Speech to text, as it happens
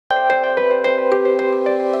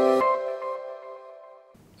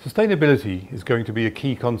Sustainability is going to be a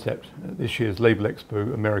key concept at this year's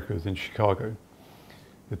Labelexpo Americas in Chicago.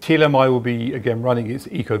 The TLMI will be again running its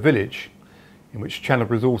Ecovillage, in which Channel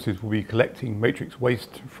Resources will be collecting matrix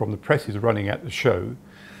waste from the presses running at the show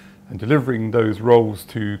and delivering those rolls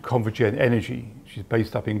to Convergen Energy, which is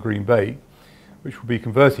based up in Green Bay, which will be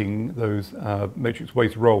converting those matrix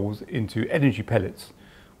waste rolls into energy pellets,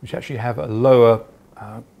 which actually have a lower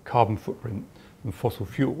carbon footprint than fossil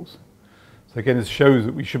fuels. So again, this shows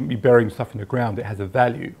that we shouldn't be burying stuff in the ground. It has a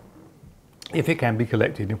value if it can be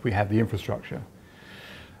collected, if we have the infrastructure.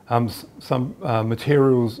 Some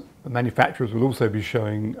materials manufacturers will also be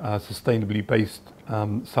showing sustainably based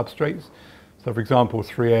substrates. So for example,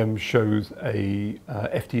 3M shows a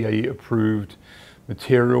FDA approved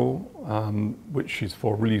material which is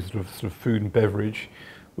for really sort of food and beverage,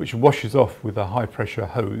 which washes off with a high pressure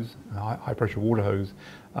hose, high pressure water hose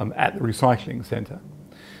at the recycling centre.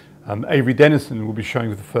 Avery Dennison will be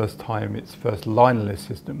showing for the first time its first linerless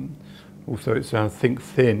system. Also its think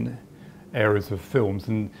thin areas of films,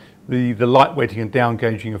 and the lightweighting and down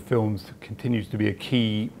gauging of films continues to be a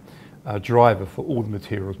key driver for all the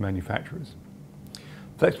materials manufacturers.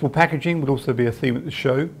 Flexible packaging will also be a theme at the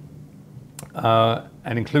show,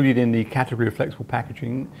 and included in the category of flexible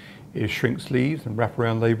packaging is shrink sleeves and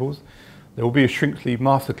wraparound labels. There will be a shrink sleeve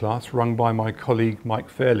masterclass run by my colleague Mike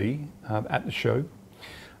Fairley at the show.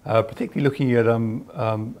 Particularly looking at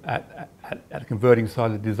the converting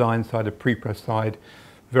side, the design side, the pre-press side.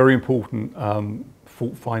 Very important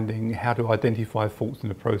fault finding, how to identify faults in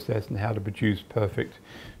the process and how to produce perfect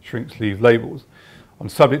shrink sleeve labels. On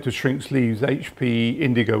subject of shrink sleeves, HP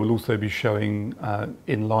Indigo will also be showing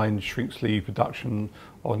inline shrink sleeve production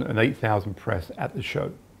on an 8000 press at the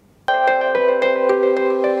show.